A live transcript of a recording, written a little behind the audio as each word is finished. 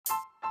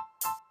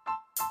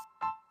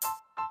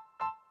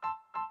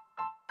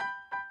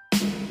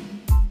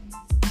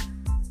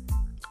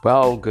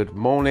Well, good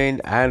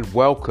morning and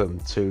welcome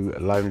to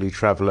Lonely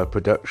Traveller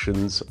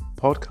Productions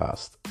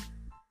podcast.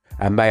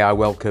 And may I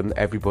welcome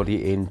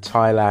everybody in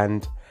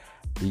Thailand,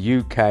 the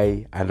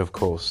UK, and of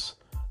course,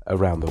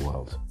 around the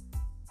world.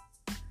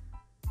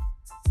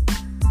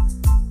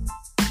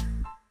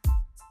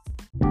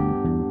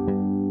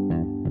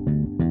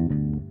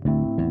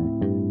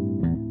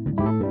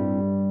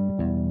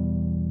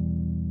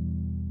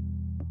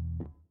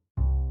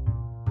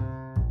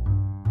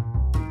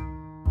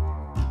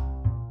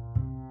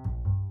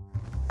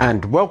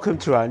 And welcome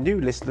to our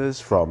new listeners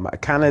from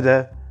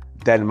Canada,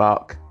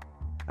 Denmark,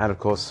 and of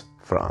course,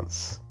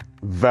 France.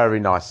 Very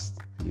nice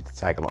for you to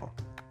tag along.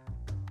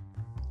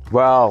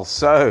 Well,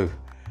 so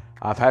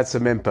I've had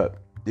some input.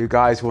 You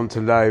guys want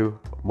to know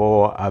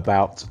more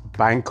about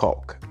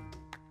Bangkok.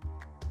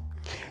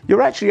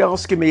 You're actually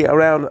asking me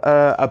around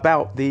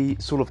about the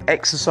sort of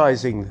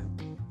exercising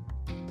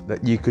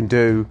that you can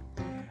do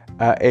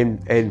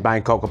in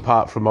Bangkok,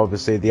 apart from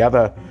obviously the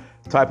other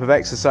type of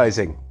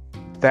exercising.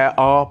 There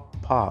are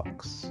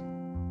parks.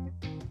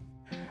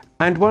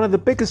 And one of the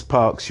biggest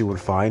parks you will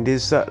find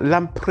is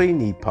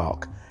Lamphini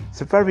Park.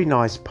 It's a very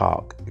nice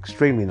park,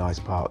 extremely nice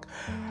park.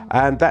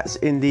 And that's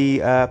in the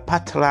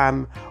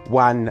Patlam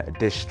Wan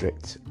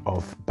district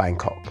of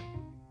Bangkok.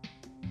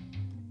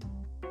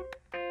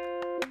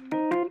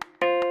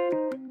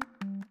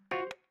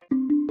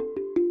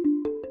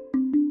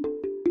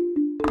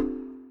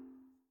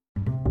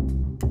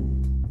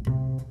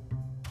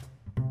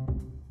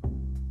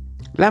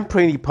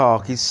 Lamphini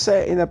Park is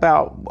set in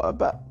about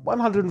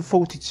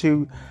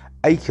 142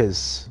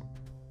 acres.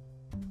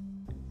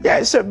 Yeah,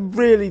 it's a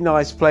really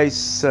nice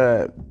place.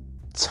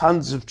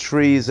 Tons of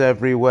trees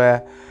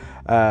everywhere.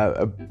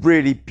 A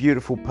really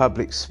beautiful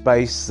public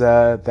space.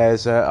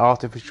 There's an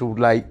artificial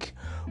lake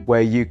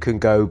where you can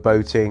go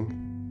boating.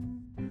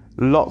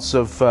 Lots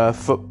of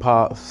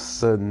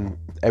footpaths and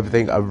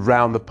everything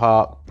around the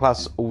park.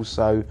 Plus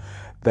also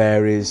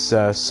there is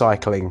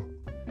cycling.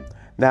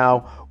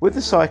 Now, with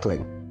the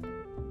cycling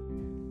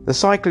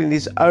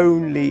is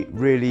only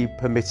really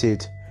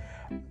permitted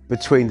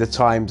between the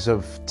times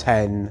of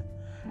 10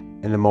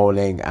 in the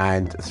morning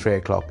and 3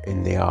 o'clock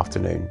in the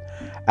afternoon.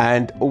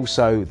 And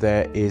also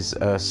there is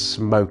a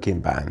smoking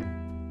ban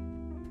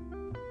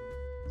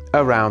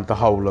around the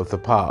whole of the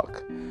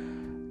park.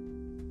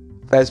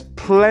 There's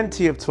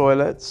plenty of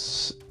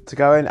toilets to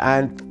go in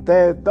and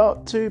they're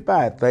not too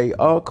bad. They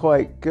are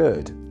quite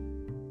good.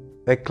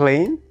 They're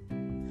clean,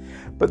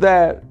 but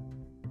they're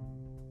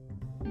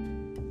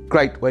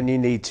great when you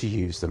need to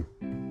use them.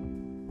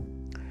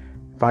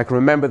 If I can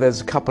remember, there's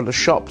a couple of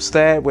shops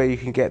there where you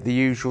can get the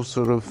usual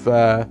sort of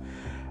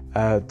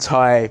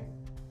Thai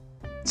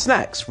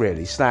snacks,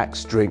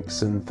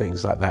 drinks and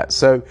things like that.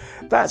 So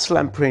that's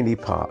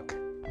Lamphini Park,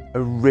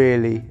 a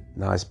really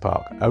nice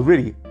park, a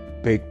really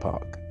big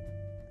park.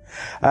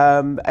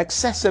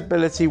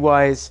 Accessibility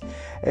wise,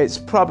 it's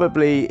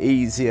probably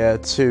easier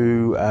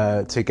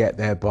to get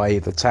there by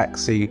either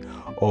taxi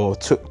or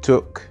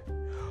tuk-tuk.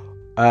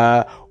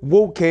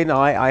 Walking,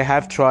 I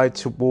have tried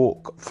to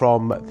walk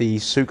from the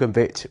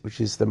Sukhumvit, which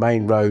is the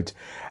main road,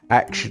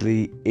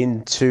 actually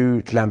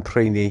into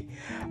Lamphini,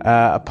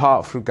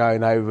 apart from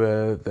going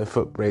over the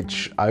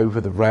footbridge,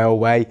 over the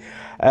railway.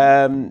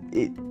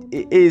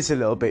 It is a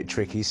little bit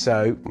tricky,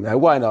 so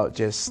why not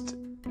just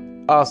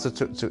ask the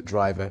tuk-tuk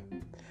driver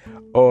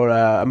or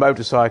a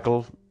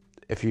motorcycle,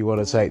 if you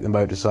want to take the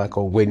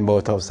motorcycle, Win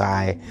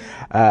Motorsai,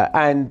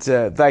 and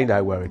they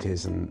know where it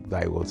is and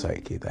they will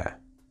take you there.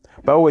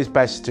 But always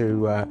best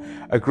to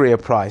agree a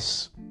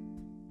price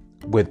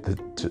with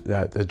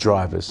the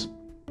drivers.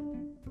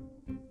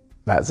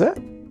 That's it.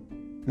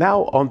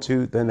 Now on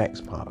to the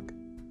next park.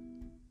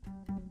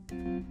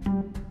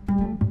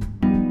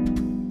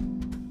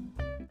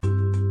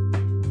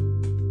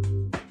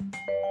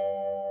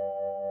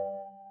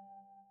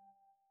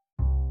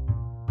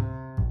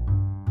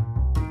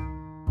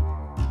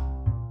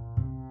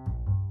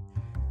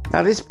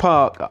 Now this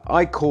park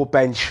I call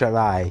Ben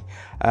Charai.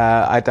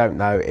 I don't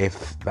know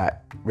if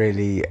that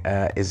really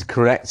is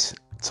correct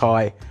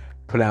Thai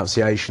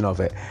pronunciation of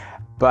it,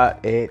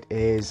 but it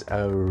is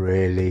a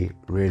really,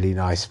 really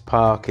nice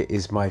park. It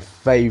is my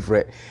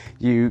favourite.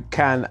 You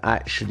can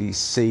actually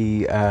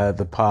see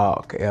the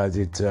park. I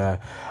did a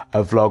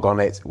vlog on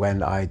it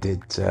when I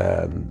did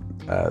a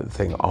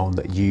thing on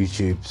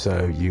YouTube,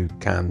 so you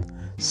can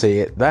see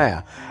it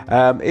there.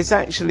 It's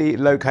actually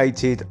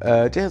located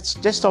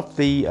just off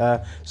the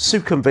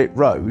Sukhumvit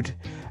Road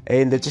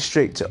in the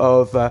district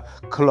of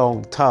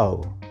Klong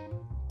Tao,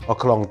 or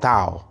Klong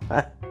Tao.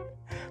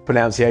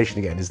 Pronunciation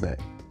again, isn't it?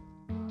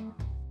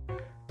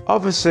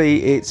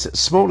 Obviously, it's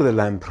smaller than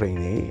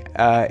Lamphini.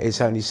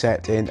 It's only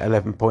set in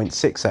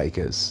 11.6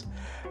 acres,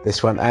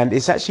 this one, and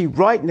it's actually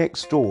right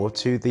next door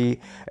to the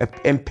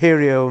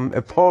Emporium,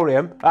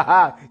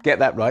 get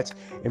that right,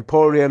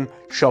 Emporium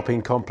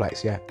shopping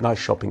complex. Yeah, nice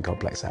shopping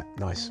complex, that,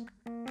 nice.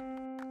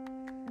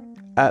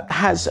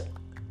 Has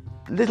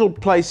little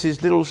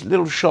places,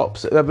 little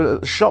shops.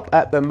 A shop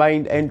at the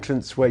main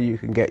entrance where you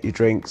can get your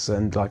drinks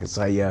and, like I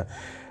say,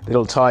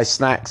 little Thai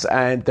snacks.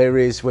 And there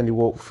is, when you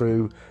walk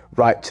through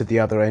right to the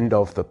other end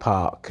of the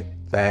park,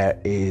 there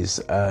is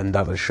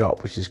another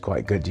shop which is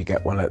quite good. You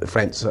get one at the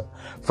front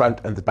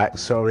and the back.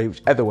 Sorry,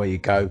 whichever way you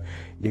go,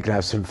 you can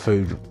have some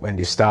food when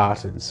you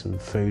start and some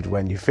food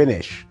when you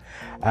finish.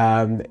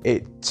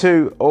 It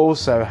too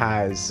also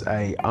has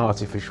a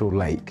artificial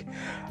lake,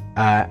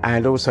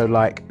 and also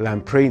like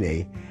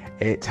Lamprini,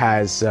 it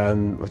has,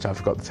 which I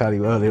forgot to tell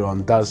you earlier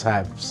on, does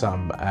have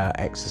some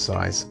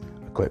exercise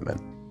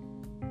equipment.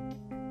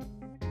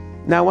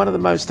 Now, one of the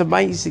most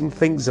amazing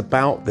things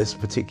about this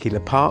particular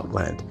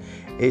parkland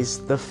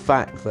is the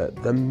fact that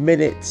the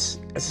minute,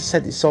 as I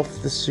said, it's off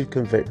the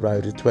Sukhumvit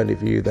Road. To any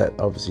of you that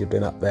obviously have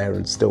been up there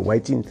and still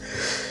waiting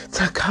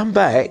to come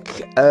back,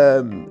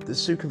 the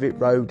Sukhumvit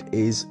Road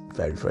is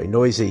very, very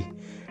noisy,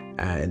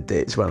 and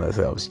it's one of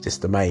the, obviously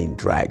just the main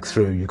drag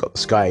through. You've got the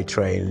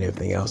SkyTrain and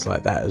everything else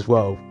like that as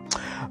well.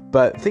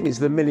 But the thing is,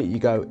 the minute you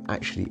go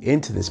actually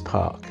into this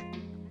park,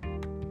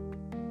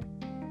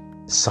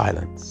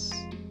 silence.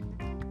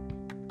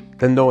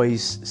 The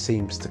noise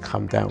seems to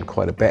come down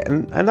quite a bit,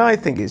 and I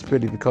think it's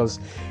really because,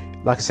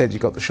 like I said,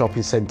 you've got the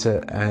shopping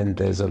centre and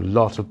there's a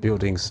lot of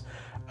buildings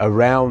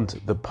around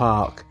the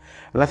park,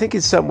 and I think in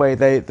some way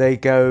they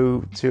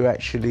go to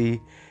actually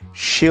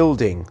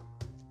shielding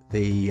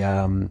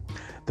the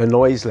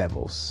noise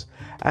levels,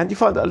 and you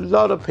find that a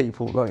lot of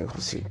people,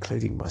 obviously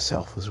including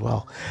myself as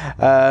well,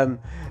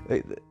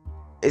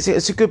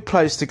 it's a good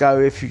place to go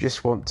if you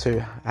just want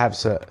to have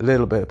a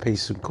little bit of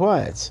peace and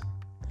quiet.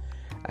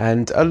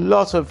 And a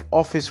lot of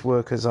office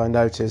workers, I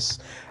notice,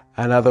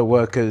 and other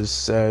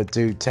workers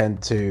do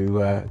tend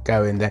to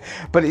go in there.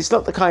 But it's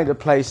not the kind of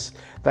place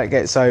that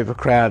gets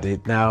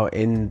overcrowded. Now,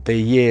 in the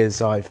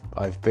years I've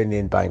been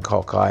in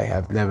Bangkok, I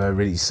have never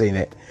really seen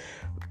it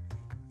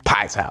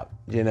packed out.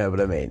 You know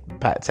what I mean?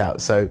 Packed out.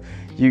 So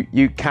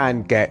you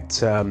can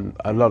get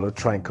a lot of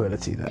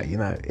tranquility there. You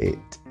know, it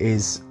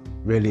is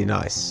really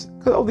nice.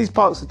 Because all these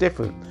parks are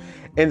different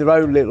in their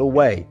own little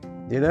way,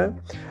 you know?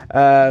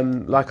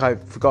 Like I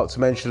forgot to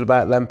mention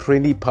about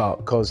Lamprini Park,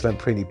 because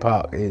Lamprini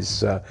Park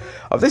is,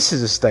 this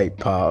is a state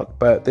park,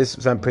 but this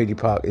Lamprini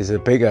Park is a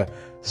bigger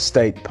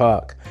state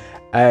park.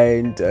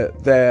 And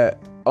there,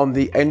 on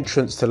the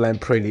entrance to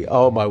Lamprini,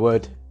 oh my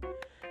word,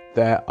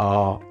 there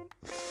are,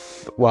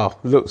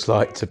 looks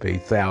like to be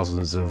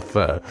thousands of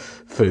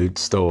food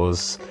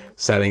stores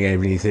selling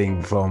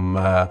everything from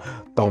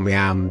tom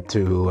yam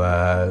to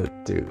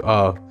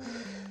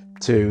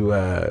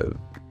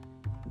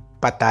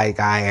pad thai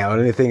guy or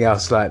anything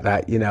else like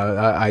that. You know,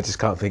 I just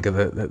can't think of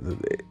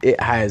it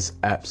has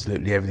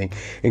absolutely everything,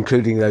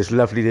 including those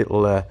lovely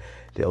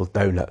little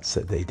donuts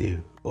that they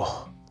do.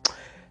 Oh.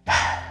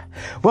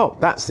 Well,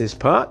 that's this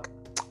park,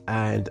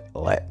 and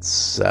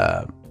let's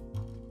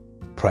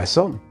press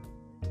on.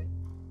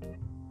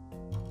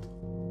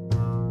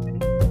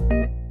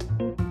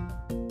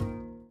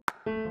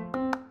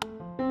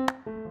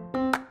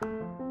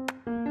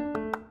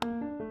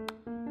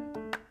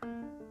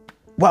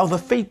 Well, the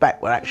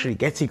feedback we're actually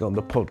getting on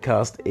the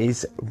podcast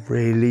is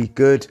really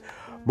good.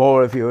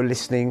 More of you are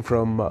listening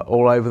from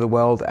all over the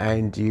world,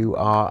 and you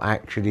are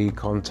actually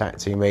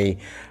contacting me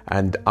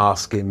and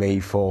asking me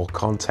for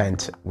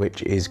content,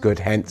 which is good.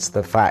 Hence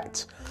the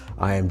fact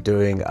I am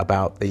doing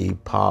about the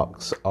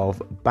parks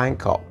of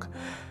Bangkok.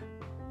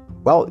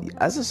 Well,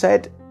 as I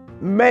said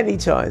many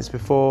times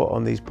before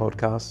on these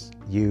podcasts,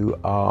 you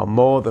are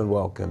more than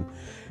welcome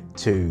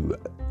to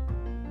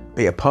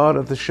be a part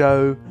of the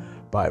show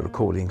by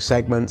recording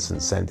segments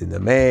and sending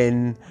them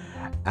in,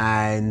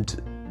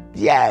 and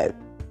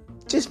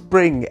just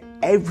bring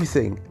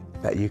everything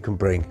that you can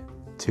bring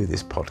to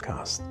this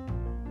podcast.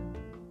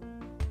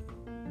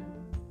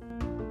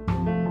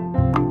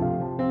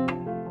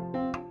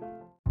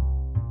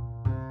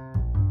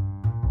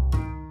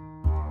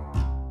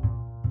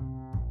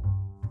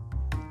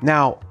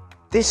 Now,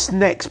 this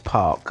next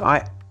park,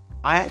 I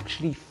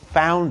actually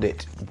found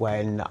it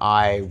when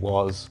I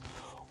was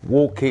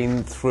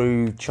walking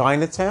through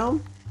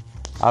Chinatown.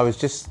 I was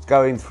just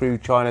going through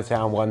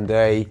Chinatown one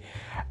day,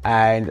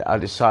 and I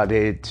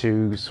decided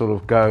to sort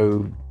of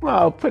go,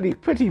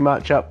 pretty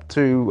much up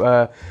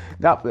to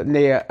up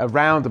near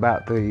around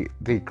about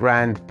the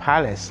Grand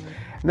Palace.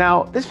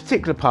 Now, this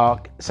particular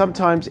park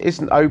sometimes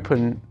isn't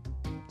open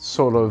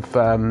sort of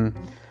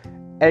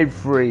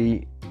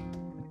every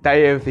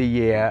day of the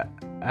year,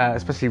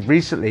 especially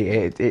recently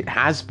it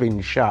has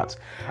been shut.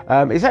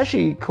 It's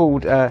actually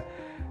called,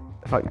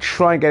 if I can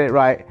try and get it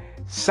right,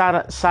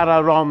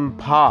 Sararom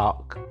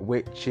Park,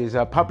 which is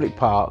a public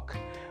park,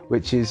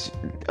 which is,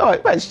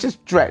 it's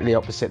just directly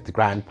opposite the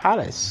Grand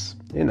Palace,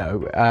 you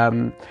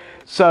know.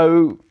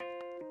 So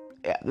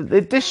the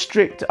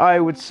district, I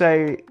would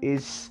say,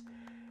 is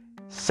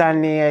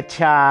Sania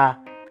Cha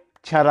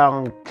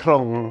Charang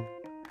Krung.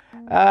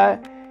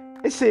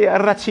 It's the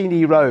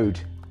Ratini Road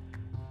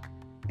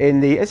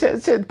it's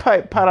in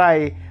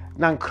Parai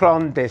Nang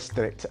Kron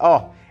district.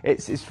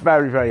 It's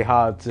very, very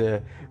hard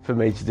for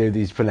me to do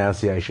these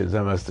pronunciations,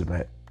 I must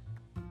admit.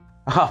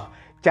 Oh,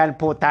 ฉัน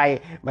พูดไทย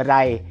ไม่ไ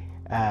ด้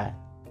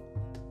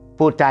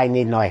พูดไทย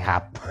นิดหน่อยครั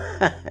บ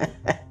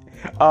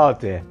Oh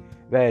dear,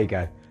 there you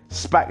go.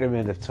 Smack them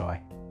in the Thai.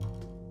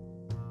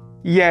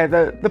 Yeah,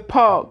 the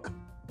park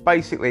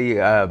basically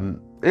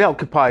it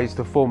occupies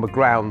the former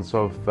grounds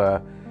of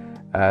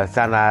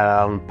Saint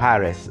Alain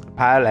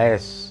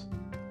Palace,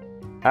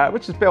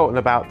 which was built in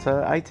about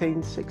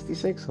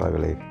 1866, I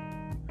believe.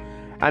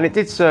 And it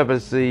did serve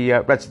as the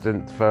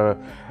resident for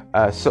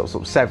sort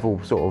of several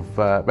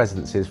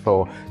residences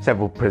for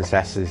several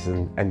princesses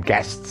and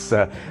guests,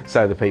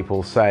 so the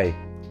people say.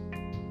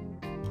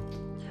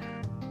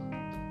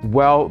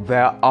 Well,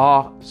 there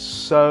are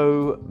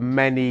so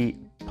many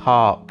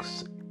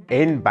parks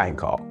in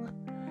Bangkok,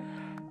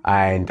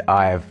 and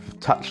I've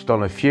touched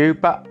on a few,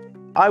 but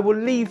I will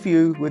leave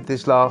you with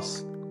this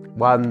last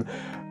one,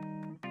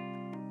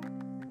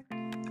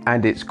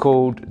 and it's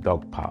called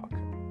Dog Park.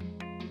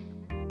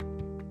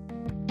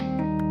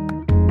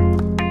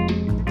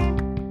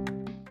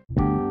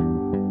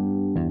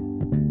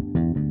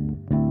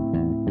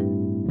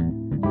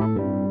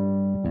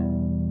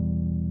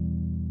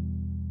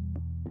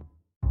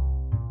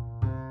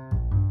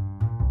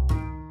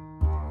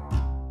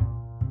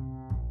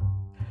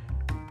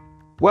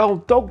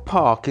 Well, Dog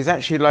Park is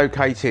actually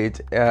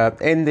located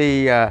in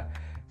the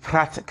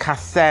Phrat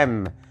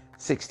Kasem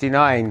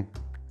 69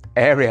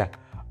 area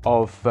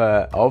of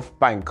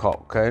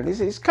Bangkok, and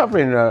it's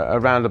covering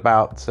around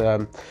about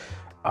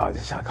I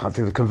can't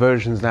do the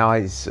conversions now.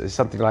 It's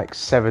something like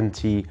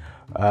 70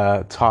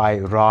 Thai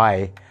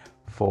Rai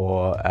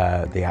for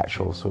the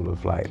actual sort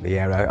of like the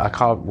area. I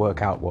can't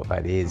work out what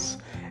that is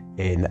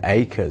in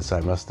acres, I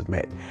must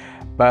admit.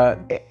 But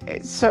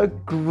it's a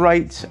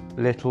great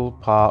little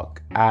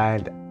park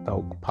and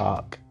dog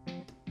park.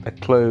 The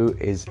clue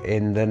is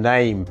in the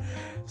name.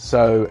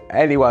 So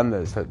anyone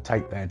that's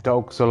take their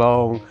dogs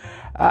along,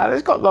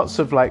 there's got lots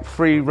of like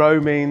free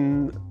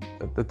roaming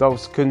that the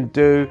dogs can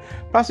do.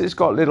 Plus it's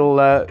got little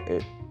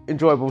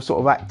enjoyable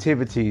sort of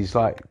activities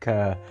like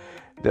when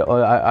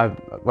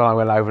I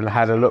went over and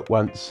had a look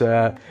once,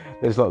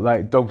 there's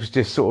like dogs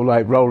just sort of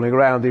like rolling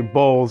around in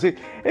balls.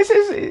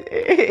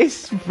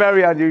 It's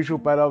very unusual,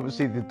 but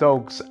obviously the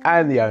dogs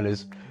and the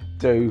owners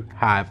do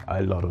have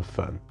a lot of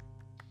fun.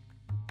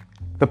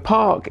 The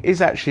park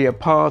is actually a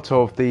part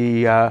of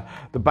the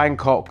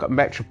Bangkok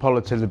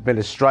Metropolitan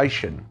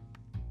Administration,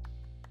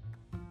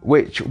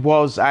 which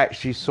was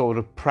actually sort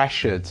of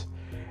pressured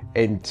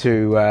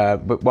into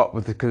what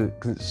with the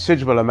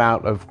considerable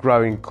amount of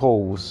growing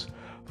calls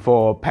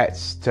for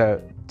pets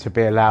to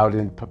be allowed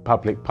in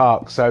public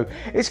parks. So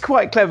it's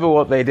quite clever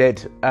what they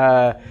did.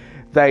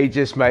 They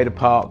just made a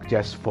park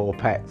just for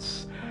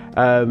pets.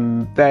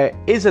 There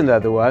is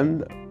another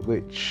one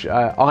which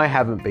I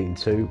haven't been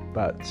to,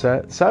 but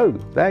so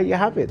there you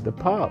have it, the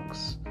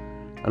parks.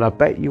 And I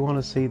bet you want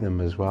to see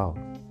them as well.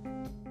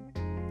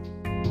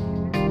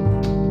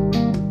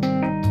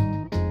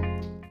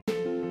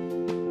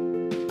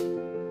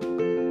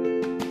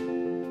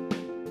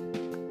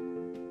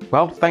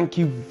 Well, thank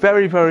you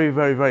very, very,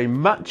 very, very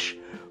much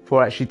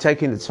for actually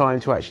taking the time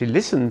to actually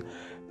listen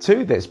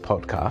to this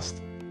podcast.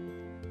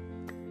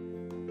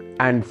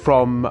 And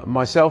from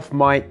myself,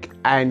 Mike,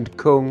 and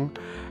Kung,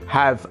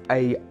 have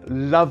a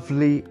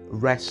lovely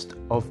rest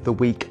of the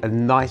week, a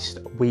nice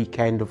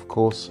weekend, of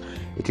course.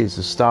 It is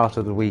the start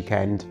of the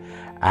weekend,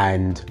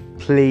 and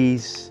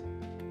please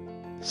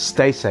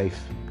stay safe.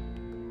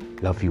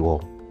 Love you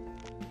all.